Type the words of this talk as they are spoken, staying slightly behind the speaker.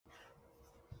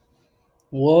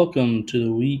Welcome to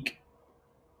the Week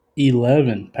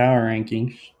 11 Power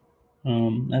Rankings.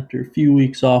 After a few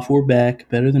weeks off, we're back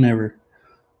better than ever.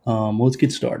 Let's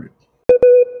get started.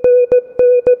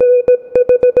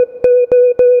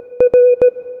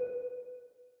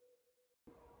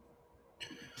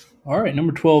 All right,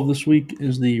 number 12 this week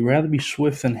is the Rather Be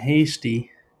Swift Than Hasty.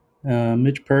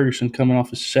 Mitch Ferguson coming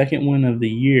off his second win of the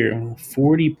year, a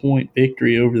 40-point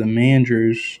victory over the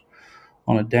Manders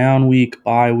on a down week,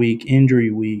 bye week, injury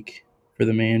week for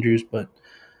the Manders. But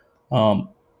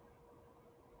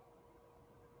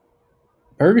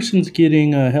Ferguson's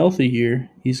getting healthy here.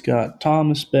 He's got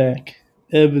Thomas back,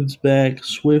 Evans back.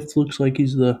 Swift looks like he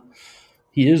is the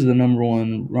number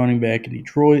one running back in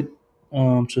Detroit.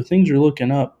 So things are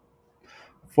looking up.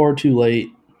 Far too late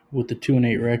with the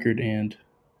 2-8 record and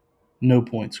no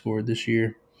points scored this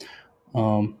year.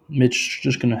 Mitch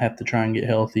just going to have to try and get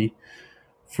healthy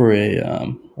for a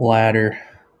ladder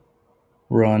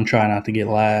run. Try not to get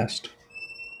last.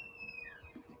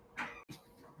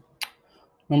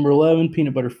 Number 11,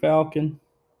 Peanut Butter Falcon.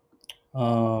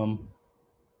 They've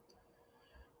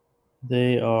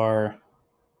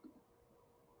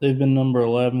been number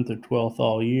 11th or 12th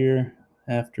all year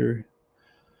after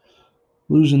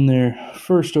losing their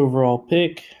first overall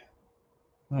pick.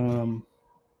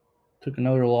 Took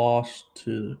another loss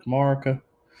to Camarca.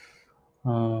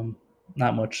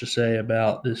 Not much to say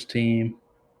about this team,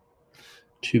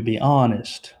 to be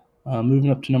honest.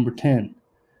 Moving up to number 10.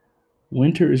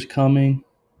 Winter is coming,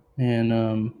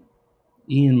 and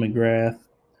Ian McGrath.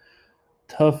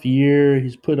 Tough year.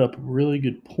 He's put up really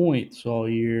good points all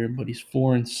year, but he's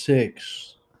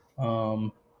 4-6.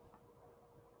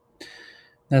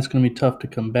 That's going to be tough to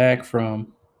come back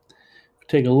from.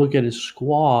 Take a look at his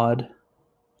squad.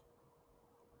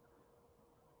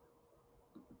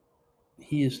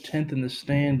 He is 10th in the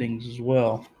standings as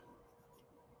well.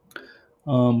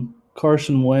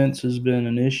 Carson Wentz has been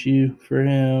an issue for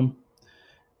him,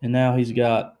 and now he's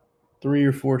got 3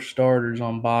 or 4 starters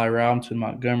on bye: Robinson,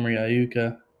 Montgomery,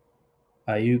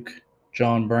 Ayuk,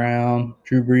 John Brown.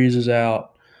 Drew Brees is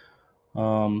out.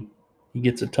 He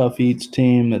gets a tough eats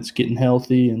team that's getting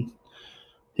healthy and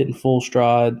hitting full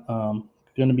stride. Going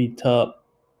to be tough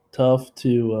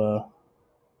to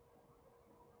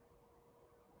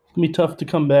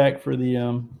come back for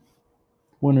the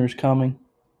winners coming,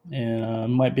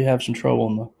 and might have some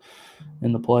trouble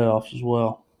in the playoffs as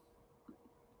well.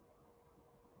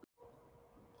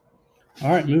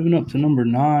 All right, moving up to number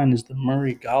 9 is the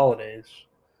Murray Galladay.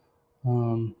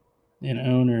 And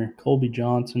owner Colby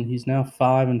Johnson. He's now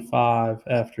 5-5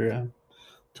 after a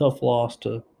tough loss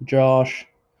to Josh.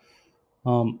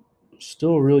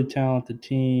 Still a really talented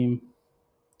team.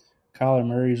 Kyler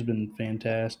Murray's been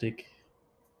fantastic.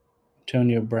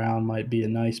 Antonio Brown might be a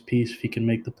nice piece if he can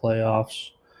make the playoffs.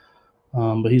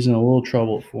 But he's in a little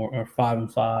trouble for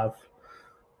 5-5.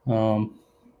 So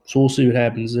we'll see what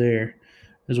happens there.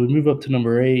 As we move up to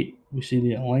number 8, we see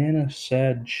the Atlanta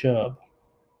Sad Chub.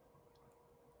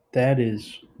 That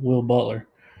is Will Butler.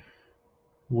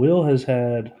 Will has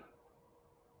had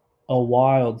a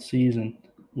wild season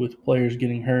with players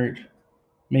getting hurt,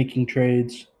 making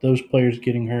trades, those players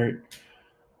getting hurt.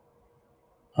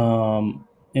 And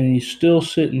he's still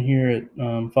sitting here at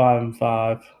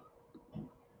 5-5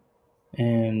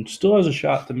 and still has a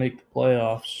shot to make the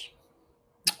playoffs.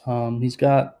 He's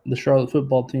got the Charlotte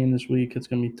football team this week. It's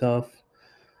going to be tough.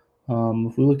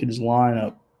 If we look at his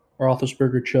lineup,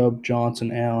 Roethlisberger, Chubb,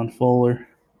 Johnson, Allen, Fuller,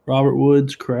 Robert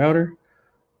Woods, Crowder.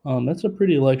 That's a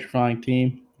pretty electrifying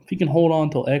team. If he can hold on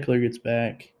until Eckler gets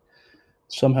back,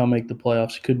 somehow make the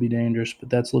playoffs, it could be dangerous,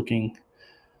 but that's looking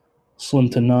slim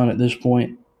to none at this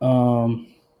point.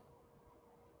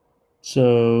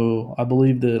 So I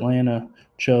believe the Atlanta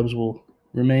Chubs will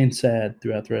remain sad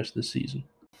throughout the rest of the season.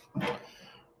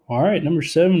 All right, number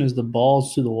 7 is the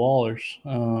Balls to the Wallers.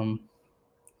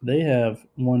 They have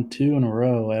won 2 in a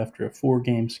row after a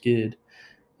 4-game skid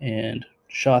and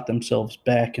shot themselves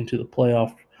back into the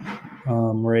playoff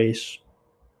race.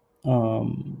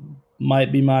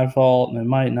 Might be my fault, and it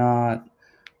might not.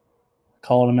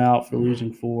 Called him out for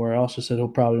losing 4. I also said he'll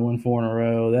probably win 4 in a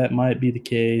row. That might be the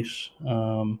case.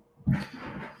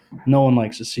 No one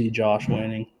likes to see Josh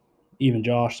winning. Even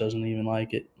Josh doesn't even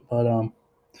like it. But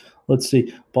let's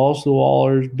see. Balls to the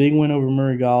Wallers. Big win over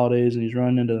Murray Galladay, and he's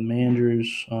running into the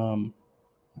Manders. I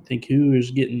think who is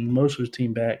getting most of his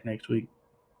team back next week.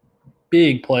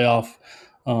 Big playoff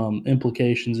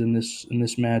implications in this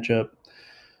matchup.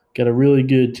 Got a really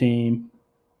good team.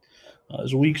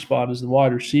 His weak spot is the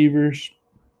wide receivers.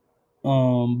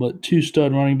 But 2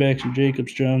 stud running backs in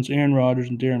Jacobs Jones, Aaron Rodgers,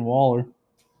 and Darren Waller.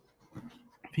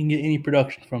 if he can get any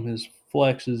production from his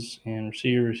flexes and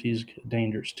receivers, he's a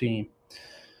dangerous team.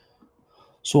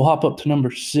 So we'll hop up to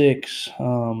number 6.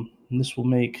 And this will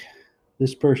make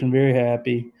this person very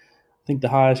happy. I think the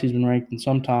highest he's been ranked in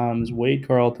some time is Wade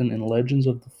Carlton in Legends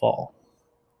of the Fall.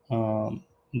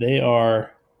 They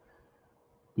are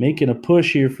making a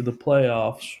push here for the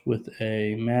playoffs with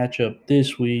a matchup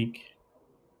this week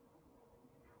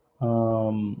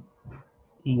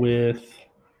with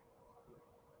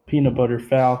Peanut Butter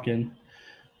Falcon.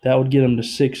 That would get them to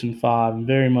 6-5 and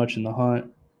very much in the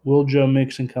hunt. Will Joe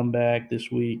Mixon come back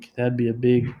this week? That'd be a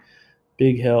big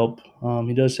help.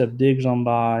 He does have Diggs on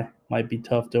bye. Might be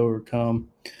tough to overcome.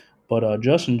 But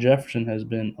Justin Jefferson has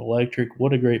been electric.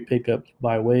 What a great pickup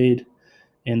by Wade.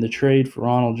 And the trade for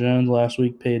Ronald Jones last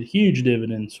week paid huge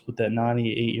dividends with that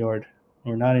 98-yard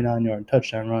or 99-yard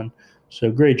touchdown run.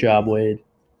 So great job, Wade.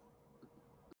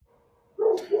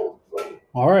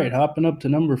 All right, hopping up to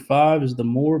number 5 is the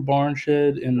Moore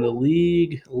Barnshed, and the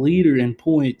league leader in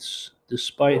points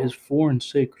despite his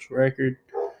 4-6 record.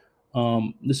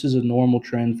 This is a normal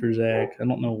trend for Zach. I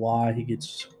don't know why he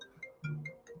gets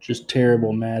just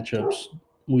terrible matchups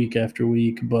week after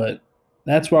week, but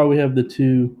that's why we have the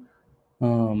 2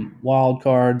 wild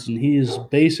cards, and he is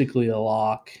basically a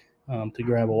lock to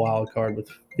grab a wild card with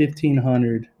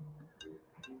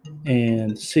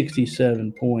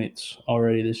 1,567 points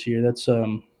already this year. That's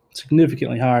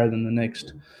significantly higher than the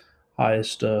next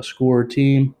highest scorer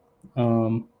team.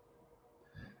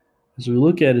 As we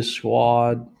look at his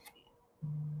squad,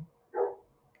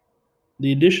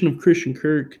 the addition of Christian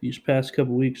Kirk these past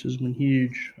couple weeks has been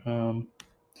huge,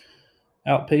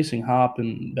 outpacing Hop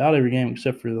in about every game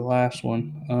except for the last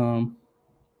one.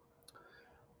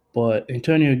 But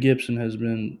Antonio Gibson has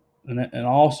been and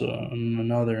also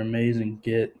another amazing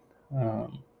get.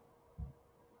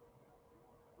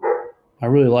 I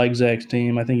really like Zach's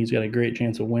team. I think he's got a great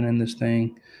chance of winning this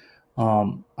thing.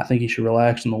 I think he should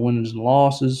relax on the wins and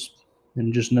losses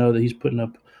and just know that he's putting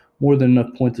up more than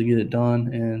enough points to get it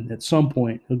done. And at some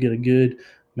point, he'll get a good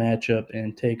matchup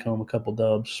and take home a couple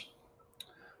dubs.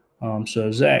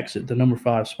 So Zach's at the number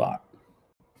 5 spot.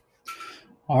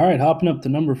 All right, hopping up to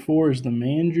number 4 is the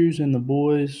Mandrews and the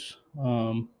boys.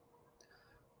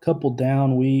 Couple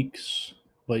down weeks,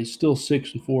 but he's still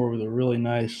 6-4 with a really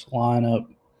nice lineup.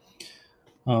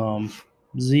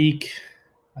 Zeke,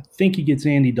 I think he gets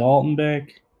Andy Dalton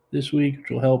back this week, which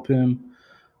will help him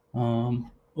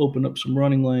open up some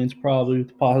running lanes, probably with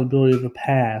the possibility of a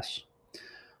pass.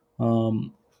 But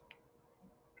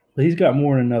he's got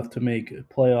more than enough to make a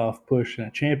playoff push and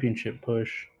a championship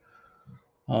push.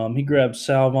 He grabbed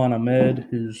Salvon Ahmed,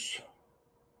 who's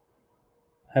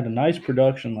had a nice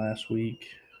production last week,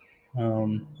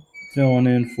 filling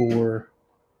in for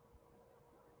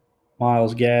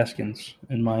Myles Gaskins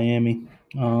in Miami.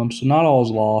 So not all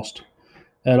is lost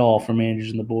at all for Andrews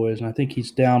and the boys, and I think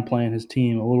he's downplaying his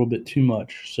team a little bit too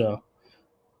much. So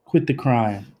quit the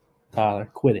crying, Tyler.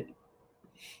 Quit it.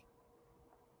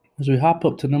 As we hop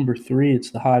up to number 3, it's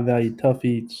the high-value Tough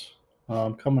Eats,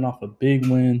 coming off a big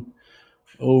win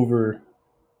over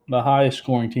the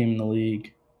highest-scoring team in the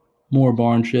league, Moore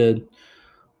Barnshed.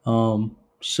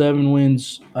 7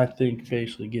 wins, I think,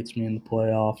 basically gets me in the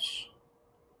playoffs.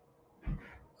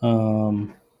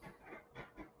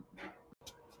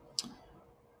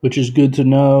 Which is good to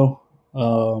know.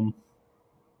 I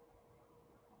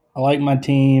like my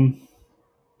team.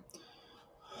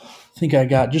 I think I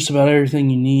got just about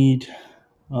everything you need.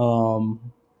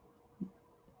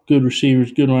 Good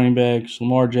receivers, good running backs.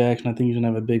 Lamar Jackson, I think he's going to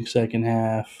have a big second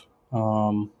half.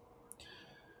 So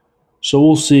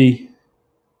we'll see.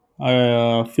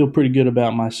 I feel pretty good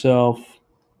about myself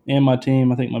and my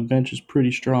team. I think my bench is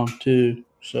pretty strong too.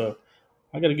 So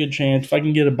I got a good chance. If I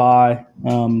can get a bye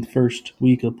the first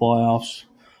week of the playoffs,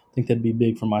 I think that'd be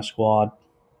big for my squad.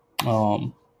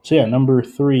 So yeah, number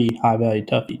 3, high-value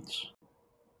Tough Eats.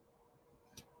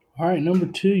 All right, number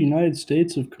 2, United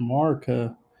States of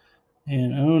Camarca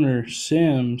and owner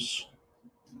Sims.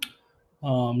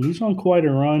 He's on quite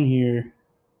a run here.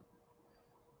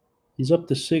 He's up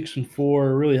to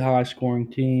 6-4, really high-scoring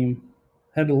team.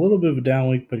 Had a little bit of a down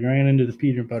week, but he ran into the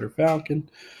Peanut Butter Falcon.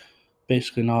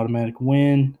 Basically an automatic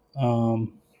win. He's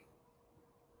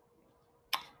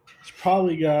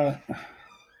probably got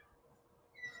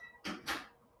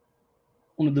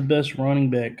one of the best running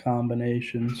back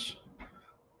combinations,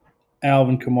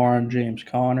 Alvin Kamara and James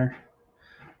Conner.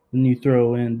 Then you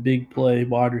throw in big play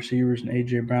wide receivers and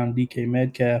A.J. Brown, DK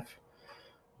Metcalf,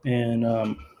 and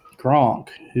Gronk,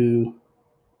 who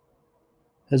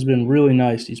has been really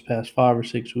nice these past 5 or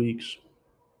 6 weeks.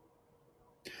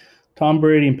 Tom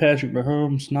Brady and Patrick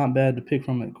Mahomes, not bad to pick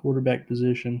from at quarterback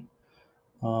position.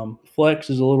 Flex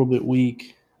is a little bit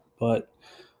weak, but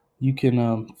you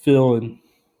can fill and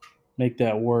make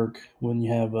that work when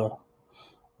you have a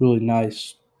really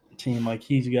nice team like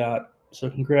he's got. So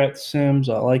congrats, Sims.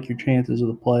 I like your chances of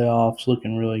the playoffs.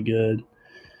 Looking really good.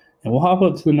 And we'll hop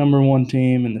up to the number one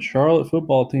team, and the Charlotte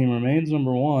football team remains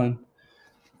number one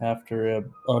after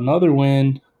another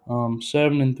win,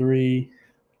 7-3.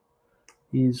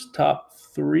 He's top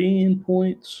 3 in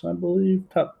points, I believe,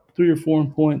 top 3 or 4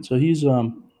 in points. So he's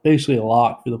basically a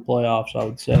lock for the playoffs, I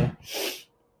would say.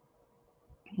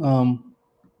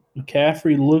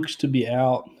 McCaffrey looks to be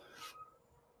out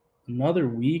another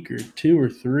week or 2 or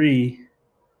 3.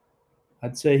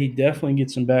 I'd say he definitely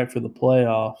gets him back for the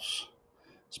playoffs,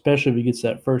 especially if he gets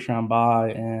that first round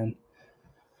bye. And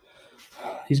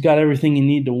he's got everything you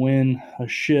need to win a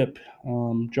ship.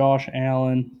 Josh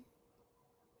Allen,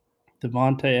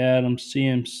 Devontae Adams,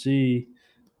 CMC,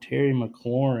 Terry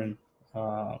McLaurin.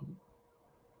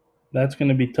 That's going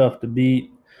to be tough to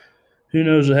beat. Who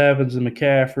knows what happens to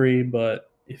McCaffrey,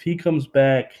 but if he comes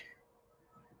back,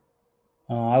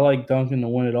 I like Duncan to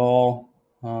win it all.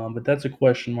 But that's a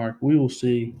question mark. We will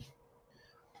see.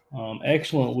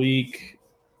 Excellent week.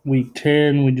 Week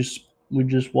 10, we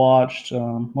just watched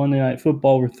Monday Night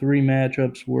Football where 3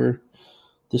 matchups were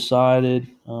decided.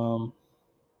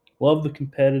 Love the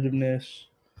competitiveness.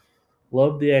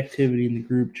 Love the activity in the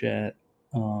group chat.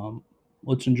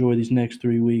 Let's enjoy these next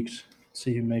 3 weeks.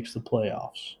 See who makes the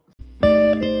playoffs.